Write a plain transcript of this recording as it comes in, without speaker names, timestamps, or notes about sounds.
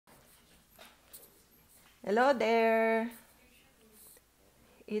Hello there,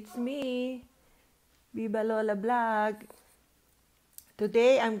 it's me, Viva Lola Vlog.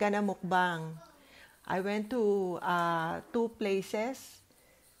 Today I'm gonna mukbang. I went to two places,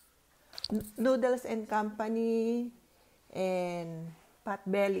 Noodles and Company and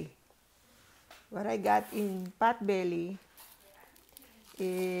Potbelly. What I got in Potbelly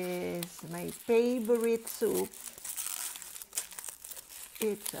is my favorite soup.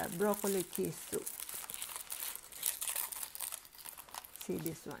 It's a broccoli cheese soup. See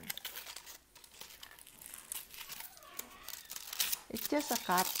this one. It's just a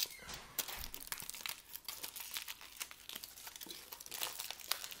cup.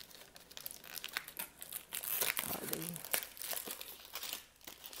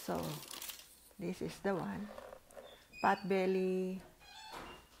 So this is the one. Potbelly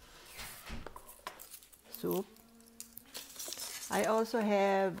soup. I also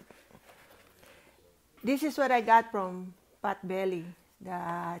have, this is what I got from Potbelly,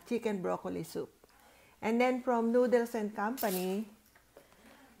 the chicken broccoli soup. And then from Noodles and Company,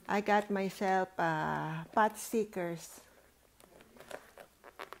 I got myself pot stickers.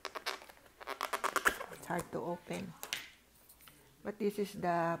 It's hard to open. But this is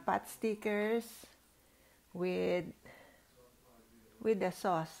the pot stickers with the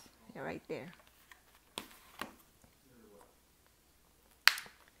sauce right there.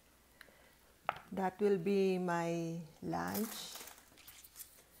 That will be my lunch.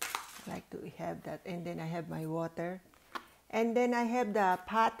 I like to have that. And then I have my water. And then I have the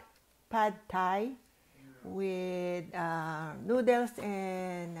pad thai with noodles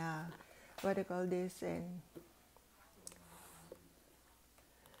and what do you call this? And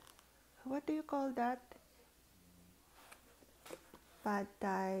what do you call that? Pad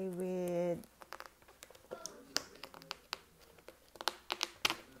thai with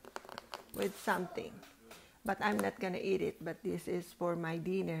something. But I'm not gonna eat it, but this is for my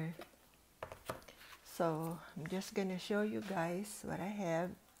dinner. So I'm just gonna show you guys what I have.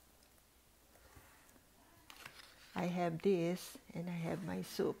 I have this, and I have my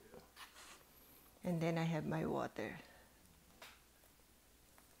soup, and then I have my water.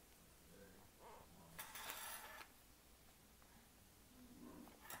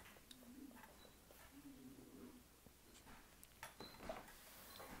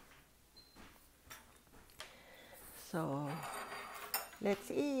 So let's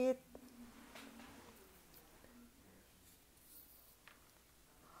eat.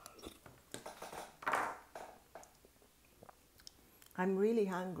 I'm really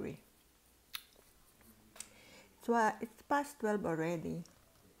hungry. So it's past 12 already.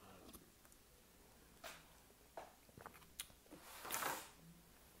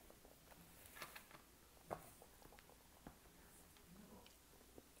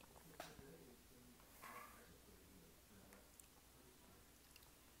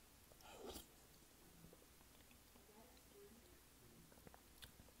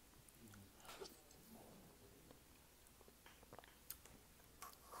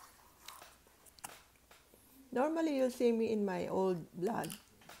 Normally you'll see me in my old vlog.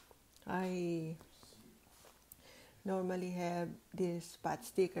 I normally have these pot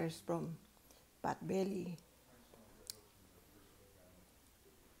stickers from Potbelly.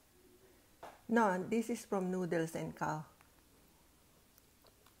 No, this is from Noodles and Co.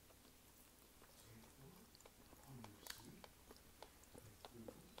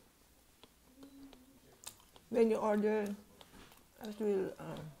 When you order, it will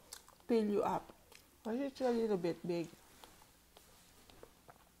fill you up. But it's a little bit big.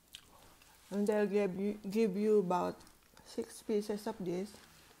 And they'll give you about 6 pieces of this.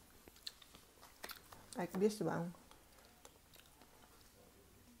 Like this one.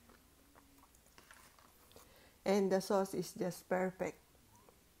 And the sauce is just perfect.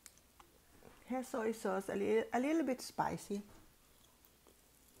 It has soy sauce, a little bit spicy.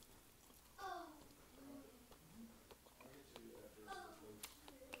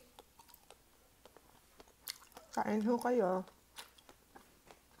 Kain ho kayo.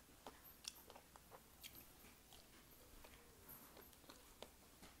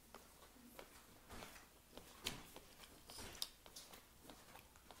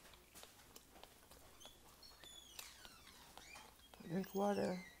 Drink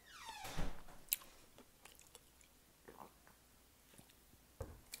water.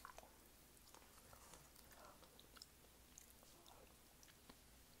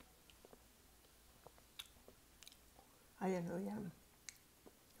 Ayan o yan.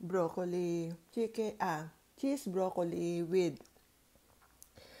 Broccoli, cheese broccoli with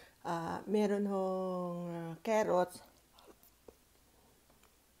meron hong carrots,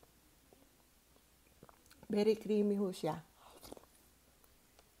 Very creamy ho siya.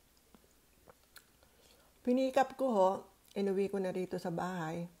 Pinikap ko ho, inuwi ko na rito sa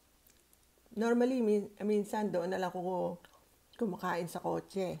bahay. Normally, minsan doon na lang ko kumakain sa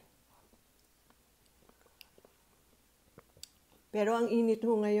kotse. Pero ang init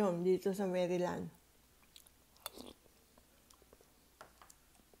ho ngayon dito sa Maryland.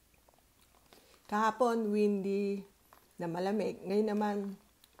 Kahapon, windy na malamig. Ngayon naman,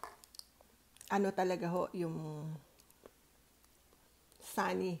 ano talaga ho, yung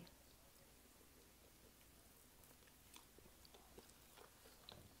sunny.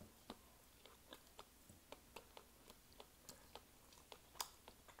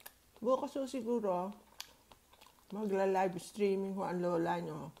 Bukas ho siguro, magla-live streaming ho ang lola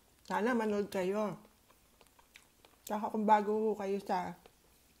nyo. Sana manood kayo. Saka kung bago ho kayo sa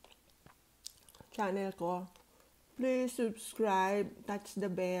channel ko, please subscribe, touch the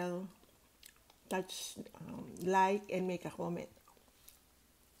bell, touch like, and make a comment.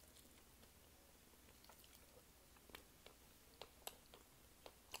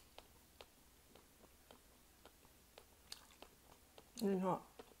 Yun ho.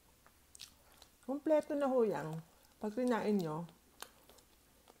 Kompleto na ho yan. Pag kinain nyo,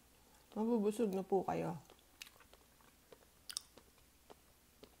 mabubusog na po kayo.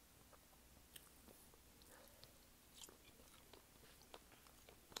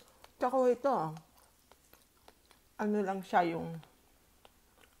 Tsaka ito, ano lang siya yung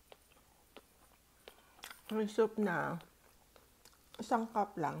soup na isang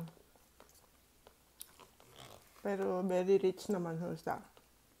cup lang. Pero very rich naman ho siya.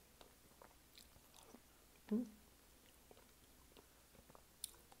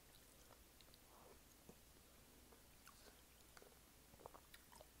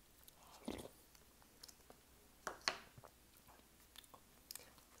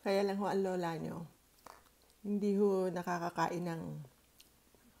 Kaya lang ho ang lola nyo, hindi ho nakakakain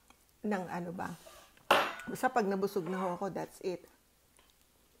ng ano ba. Basta pag nabusog na ho ako, that's it.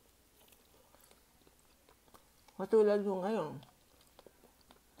 Matulad ho ngayon,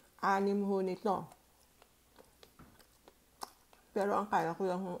 6 ho nito. Pero ang kaya ko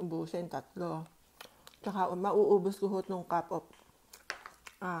lang ubusin 3. Tsaka mauubos ko ho ng cup of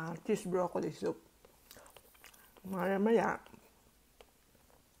cheese broccoli soup. Maya-maya,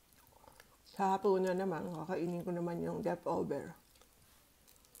 sa hapon na naman, kakainin ko naman yung leftover.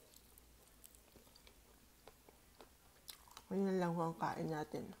 Ganyan lang ho ang kain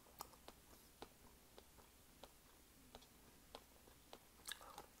natin.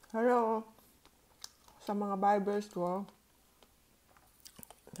 Hello, sa mga vibers ko,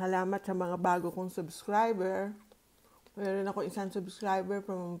 salamat sa mga bago kong subscriber. Meron ako isang subscriber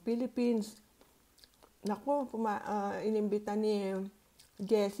from Philippines. Naku, inimbita ni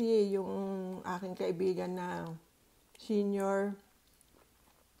Jessie, yung aking kaibigan na senior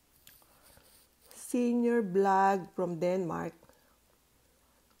vlog from Denmark.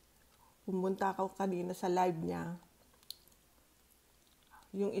 Pumunta ako kanina sa live niya.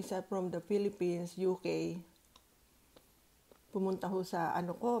 Yung isa from the Philippines, UK. Pumunta ho sa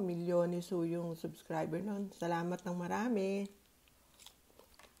milyones ho yung subscriber nun. Salamat ng marami.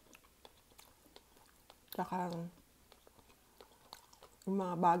 Tsaka yung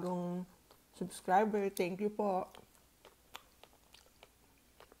mga bagong subscriber, thank you po.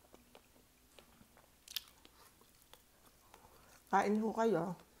 Kain ho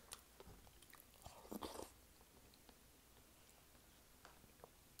kayo.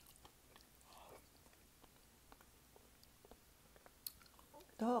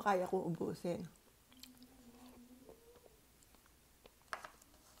 Ito, kaya kong ubusin.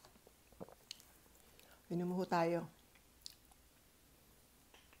 Inom ho tayo.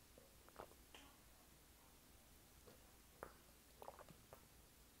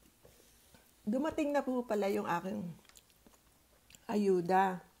 Dumating na po pala yung aking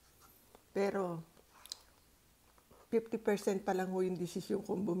ayuda. Pero 50% pa lang ho yung desisyon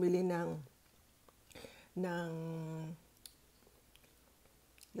kong bumili ng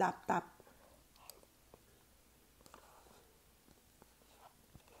laptop.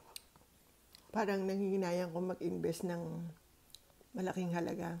 Parang nanghihinayang ko mag-invest ng malaking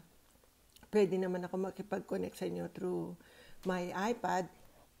halaga. Pwede naman ako makipag-connect sa inyo through my iPad.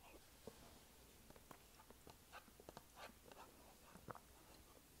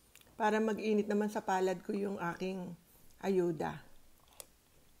 Para mag-init naman sa palad ko yung aking ayuda.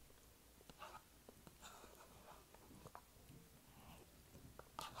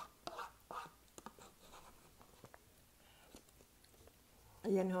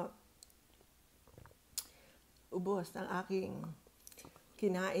 Ayan ho. Ubos ang aking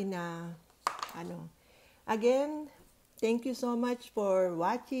kinain na Again, thank you so much for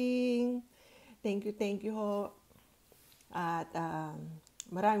watching. Thank you ho. At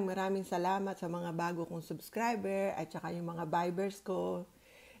maraming salamat sa mga bago kong subscriber at saka yung mga vibers ko.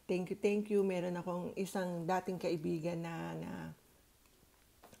 Thank you. Meron akong isang dating kaibigan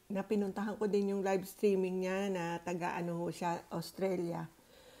na pinuntahan ko din yung live streaming niya na taga siya, Australia.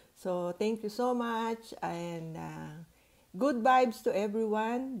 So, thank you so much and good vibes to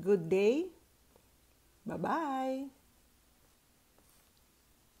everyone. Good day. Bye-bye.